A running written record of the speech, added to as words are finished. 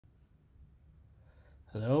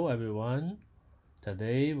Hello everyone.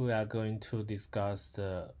 Today we are going to discuss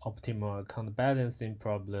the optimal account balancing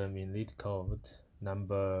problem in LeetCode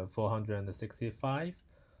number 465.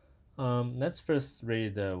 Let's first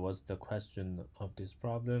read what's the question of this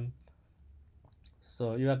problem.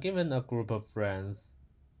 So you are given a group of friends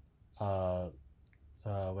uh,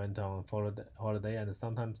 went on holiday and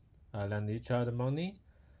sometimes lend each other money.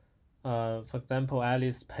 For example,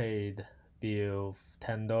 Alice paid Bill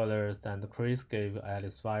 $10 and Chris gave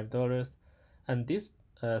Alice $5. And this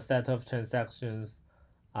set of transactions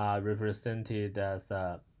are represented as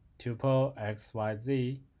a tuple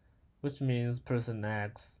XYZ, which means person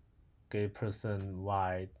X gave person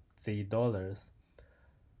Y $Z.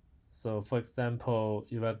 So for example,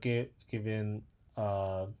 you are given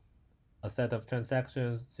a set of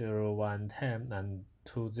transactions 0, 1, 10 and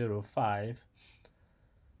 2, 0, 5.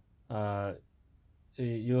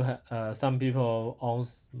 Some people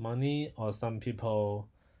owns money or some people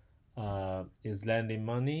is lending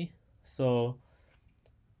money. So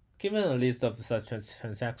given a list of such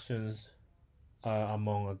transactions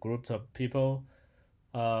among a group of people,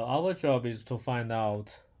 our job is to find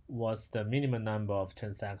out what's the minimum number of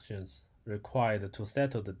transactions required to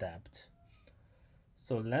settle the debt.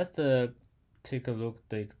 So let's take a look at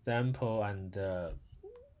the example and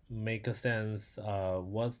make a sense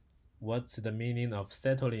what's the meaning of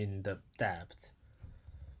settling the debt.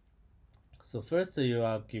 So first you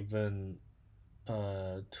are given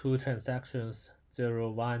two transactions 0,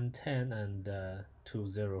 1, 10 and 2,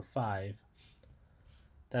 0, 5.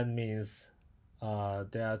 That means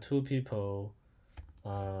there are two people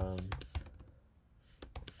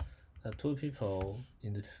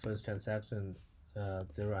in the first transaction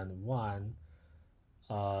 0 and 1.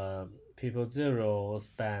 People 0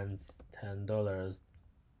 spends $10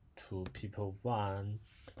 to people 1.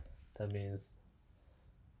 That means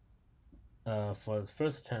for the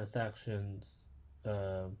first transactions,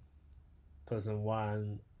 person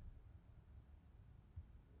 1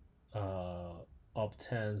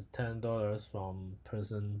 obtains $10 from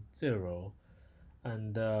person 0,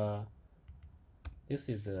 and this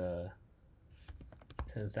is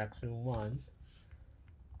transaction 1.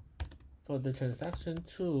 For the transaction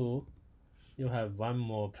 2, you have one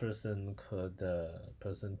more person called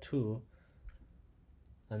person 2,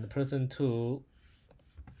 and person 2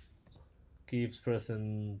 gives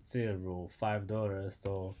person 0 $5,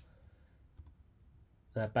 so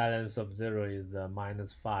the balance of 0 is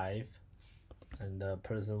 -5, and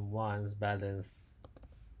person 1's balance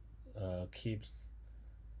keeps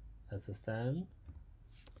as the same.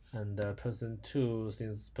 And person 2,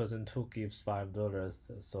 since person 2 gives $5,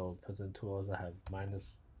 so person 2 also have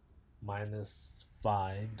minus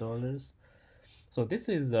 $5. So this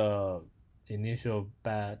is the initial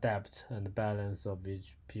debt and balance of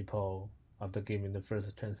each people after giving the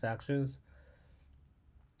first transactions.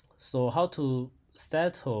 So how to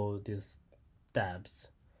settle these debts?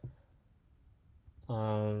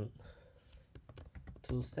 To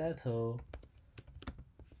settle,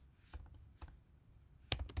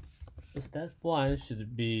 step 1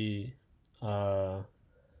 should be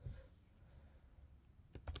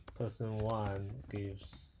person 1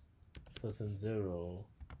 gives person 0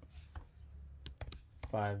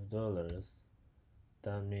 $5.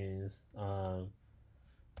 That means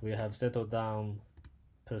we have settled down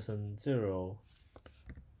person 0,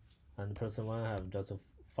 and person 1 have just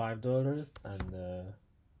 $5, and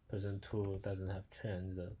person 2 doesn't have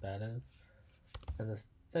changed the balance. And the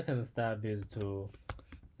second step is to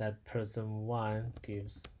let person 1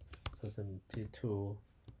 gives person P2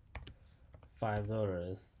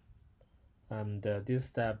 $5, and this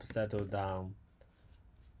step settle down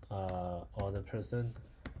all the person,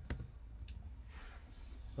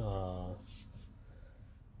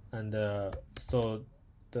 and so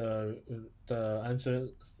the answer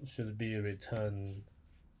should be return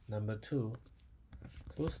number 2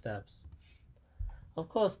 steps. Of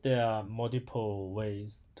course, there are multiple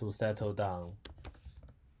ways to settle down.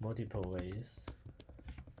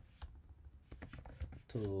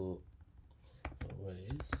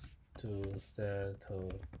 To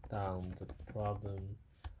settle down the problem.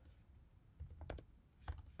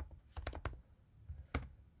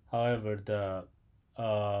 However, the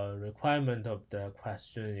requirement of the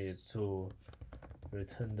question is to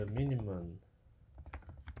return the minimum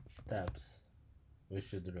steps we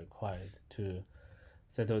should require to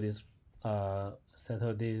settle this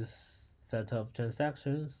set of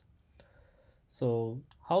transactions. So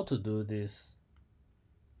how to do this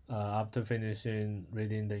after finishing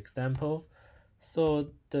reading the example?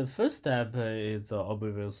 So the first step is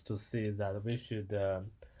obvious to see that we should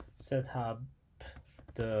set up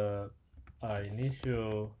the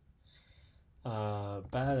initial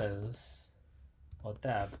balance or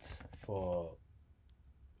debt for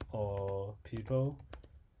all people.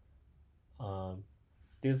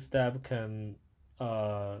 This step can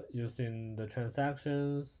using the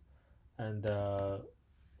transactions, and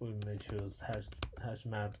we may choose hash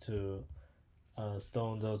map to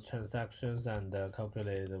store those transactions and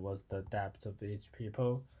calculate what's the debt of each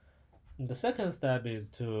people. And the second step is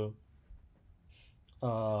to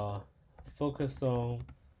focus on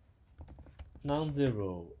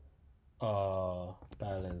non-zero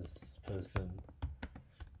balance person.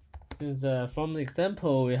 Since from the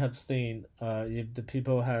example we have seen, if the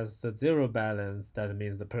people has the zero balance, that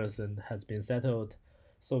means the person has been settled.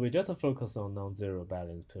 So we just focus on non-zero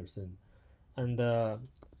balance person. And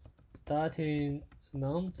starting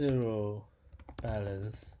non-zero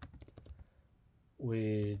balance,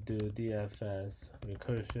 we do DFS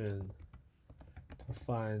recursion to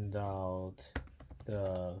find out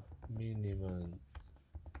the minimum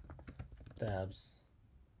steps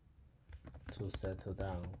to settle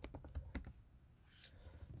down.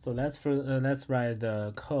 So let's write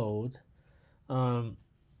the code.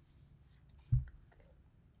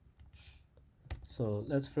 So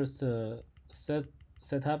let's first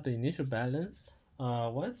set up the initial balance.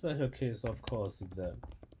 One special case, of course, is the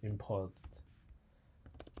input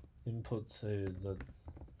is the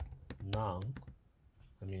none.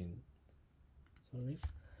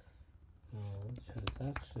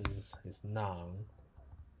 Transactions is none,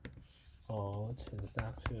 or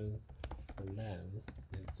transactions length is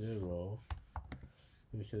 0.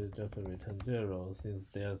 We should just return 0 since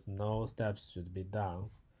there's no steps should be done.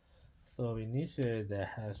 So initiate the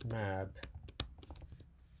hash map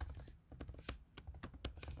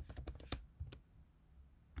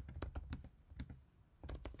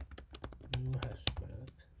new hash map.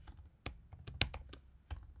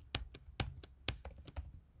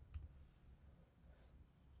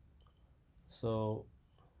 So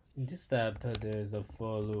in this step, there is a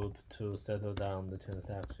for loop to settle down the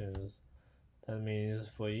transactions. That means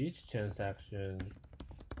for each transaction,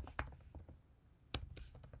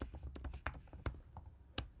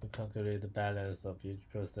 we calculate the balance of each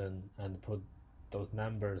person and put those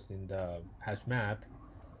numbers in the hash map.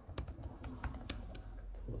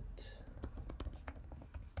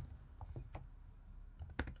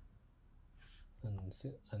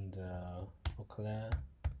 And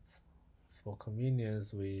for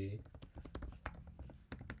convenience, we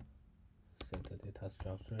set the data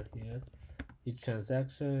structure here. Each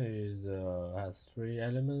transaction has 3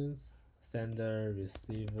 elements: sender,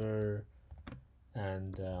 receiver,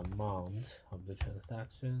 and amount of the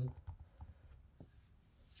transaction.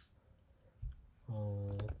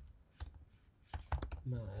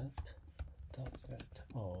 Map target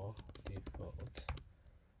or default,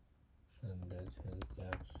 and the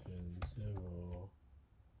transaction 0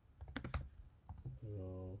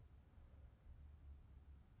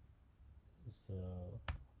 is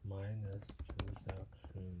minus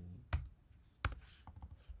transaction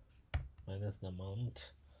minus the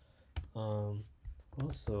amount.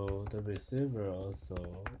 Also, the receiver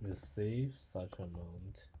also receives such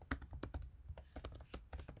amount.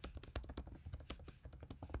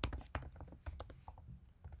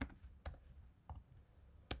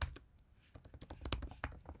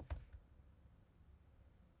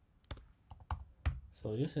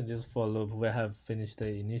 So using this for loop, we have finished the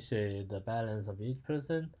initiate the balance of each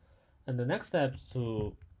person, and the next step is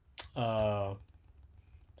to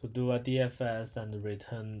do a DFS and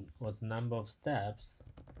return what's number of steps.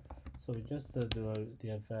 So we just do a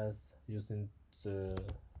DFS using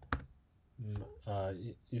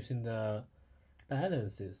the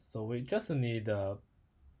balances. So we just need the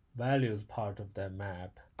values part of that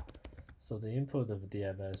map. So the input of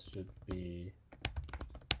DFS should be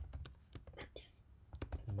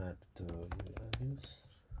map to values,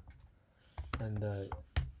 and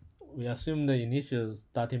we assume the initial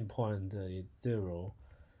starting point is 0,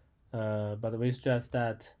 but we stress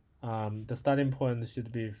that the starting point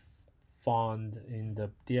should be found in the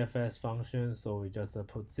DFS function, so we just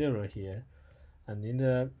put 0 here, and in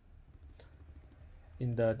the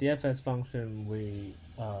DFS function we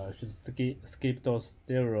should skip those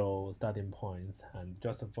 0 starting points and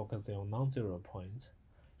just focus on non-zero points.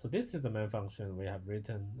 So this is the main function we have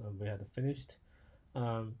written, we had finished.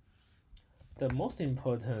 The most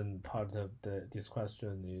important part of this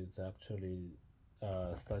question is actually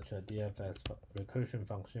such a DFS recursion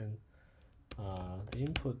function. The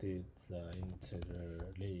input is integer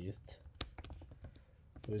list,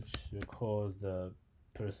 which records the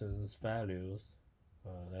person's values.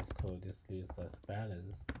 Let's call this list as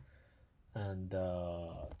balance. And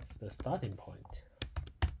the starting point.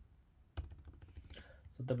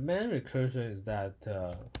 So the main recursion is that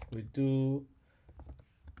we do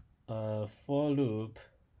a for loop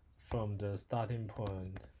from the starting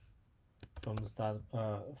point, from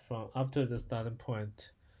after the starting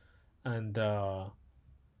point, and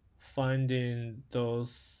finding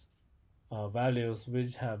those values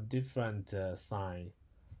which have different sign.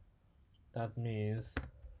 That means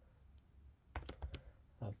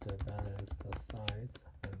after balance the size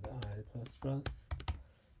and the I plus plus.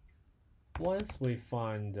 Once we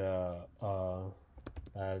find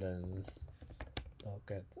balance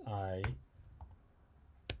get I,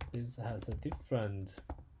 this has a different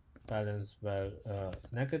balance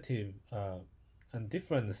negative and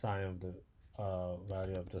different sign of the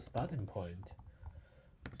value of the starting point.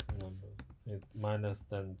 It's minus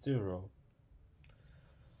than 0.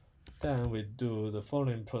 Then we do the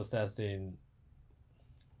following processing.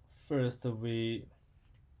 First, we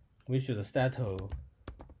should settle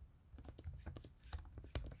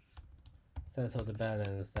the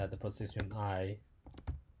balance at the position I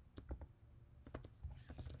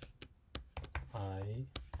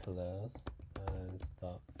plus balance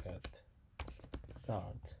dot get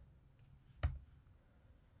start.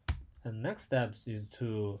 And next step is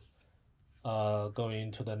to go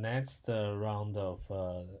into the next round of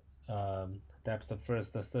depth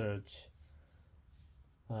first search.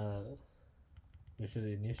 We should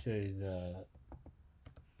initiate the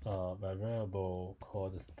variable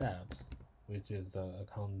called steps, which is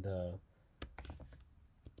count the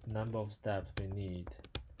number of steps we need.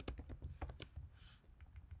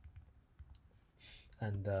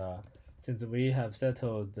 And since we have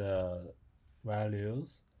settled the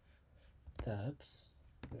values, steps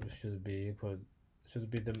should be equal, should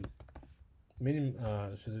be the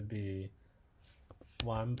minimum, should be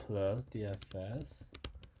 1 plus DFS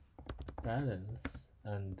balance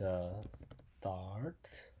and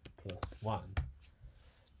start plus 1.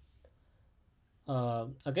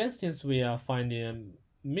 Again, since we are finding a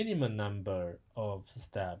minimum number of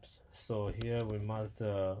steps, so here we must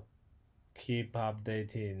keep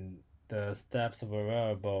updating the steps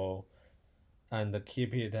variable and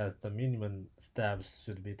keep it as the minimum steps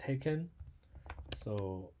should be taken.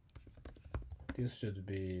 So this should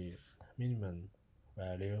be minimum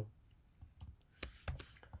value.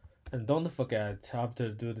 And don't forget, after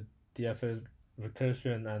do the DFS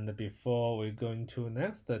recursion and before we go into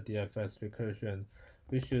next DFS recursion,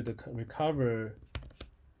 we should recover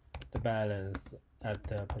the balance at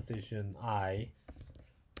position I,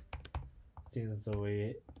 since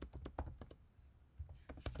we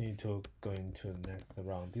need to go into the next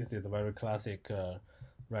round. This is a very classic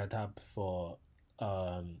write-up for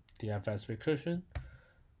DFS recursion.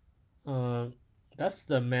 That's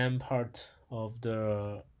the main part of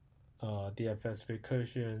the DFS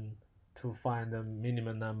recursion, to find the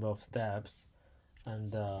minimum number of steps,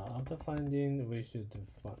 and after finding, we should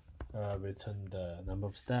return the number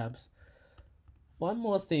of steps. One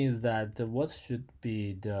more thing is that what should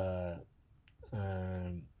be the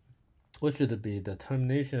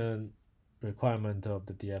termination requirement of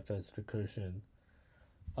the DFS recursion.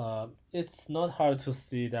 It's not hard to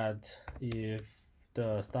see that if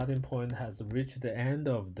the starting point has reached the end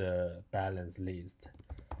of the balance list,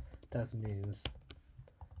 that means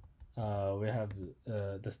we have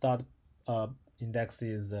the start index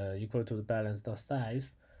is equal to the balance dot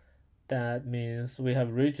size. That means we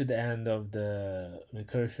have reached the end of the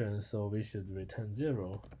recursion, so we should return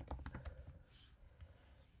 0.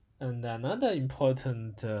 And another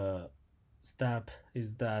important step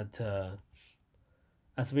is that,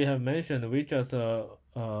 as we have mentioned, we just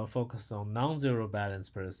focus on non-zero balance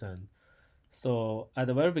person. So at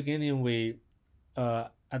the very beginning, we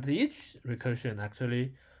at each recursion,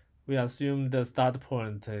 actually, we assume the start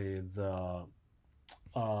point is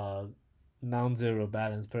non-zero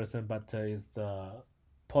balance person, but it's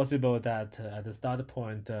possible that at the start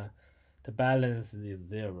point the balance is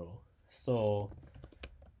 0. So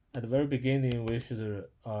at the very beginning, we should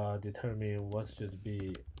determine what should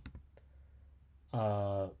be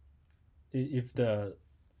if the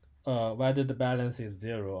whether the balance is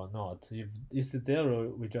 0 or not. If it's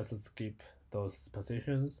 0, we just skip those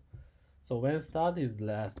positions. So when start is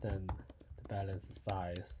less than the balance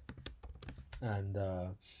size, and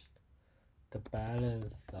the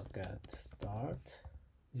balance that get start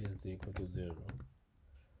is equal to 0,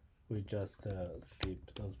 we just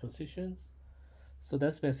skip those positions. So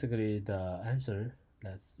that's basically the answer.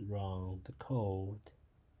 Let's run the code.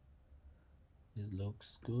 It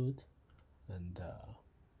looks good, and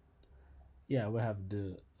yeah, we have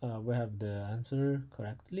the answer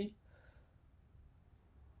correctly.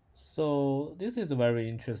 So this is a very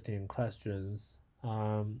interesting questions.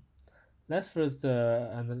 Let's first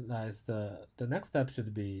analyze the next step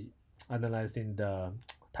should be analyzing the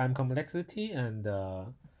time complexity and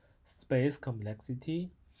space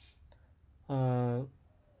complexity. Uh,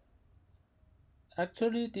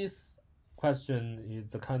 Actually, this question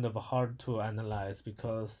is kind of hard to analyze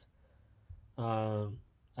because um,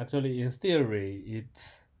 actually in theory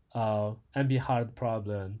it's a NP hard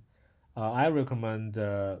problem. I recommend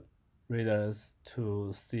readers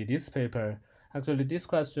to see this paper. Actually, this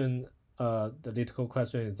question, the LeetCode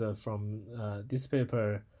question is from this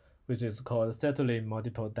paper, which is called Settling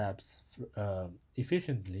Multiple Depths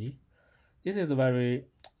Efficiently. This is a very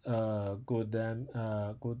good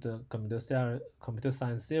computer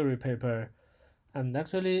science theory paper, and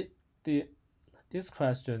actually the this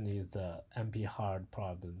question is a MP hard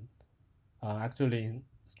problem. Actually,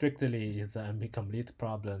 strictly is an MP complete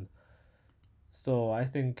problem. So I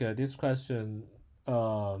think this question,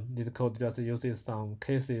 the code just uses some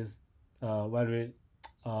cases, very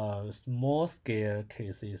small scale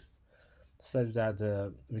cases, such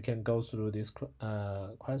that we can go through these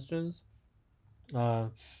questions. Uh,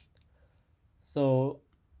 so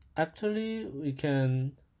actually, we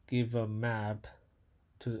can give a map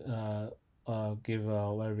to give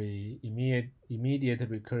a very immediate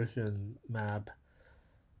recursion map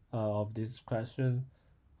of this question.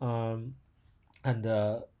 Um, and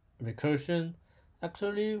recursion,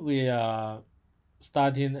 actually we are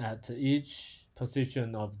starting at each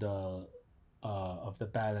position of the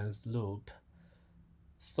balance loop.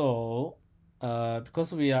 So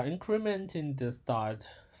because we are incrementing the start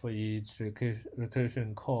for each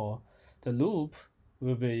recursion call, the loop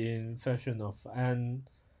will be in fashion of n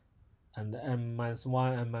and n minus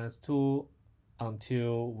 1 and minus 2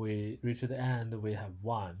 until we reach the end we have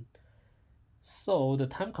 1. So the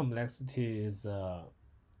time complexity is O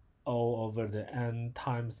over the n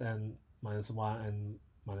times n minus 1 and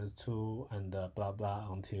minus 2 and blah blah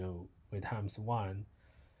until we times 1.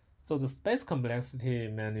 So the space complexity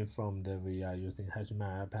mainly from the we are using hash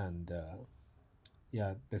map and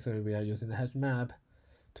yeah, basically we are using the hash map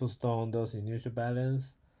to store those initial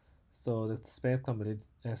balance. So the space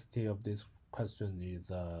complexity of this question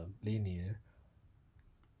is linear.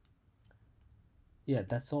 Yeah,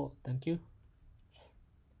 that's all. Thank you.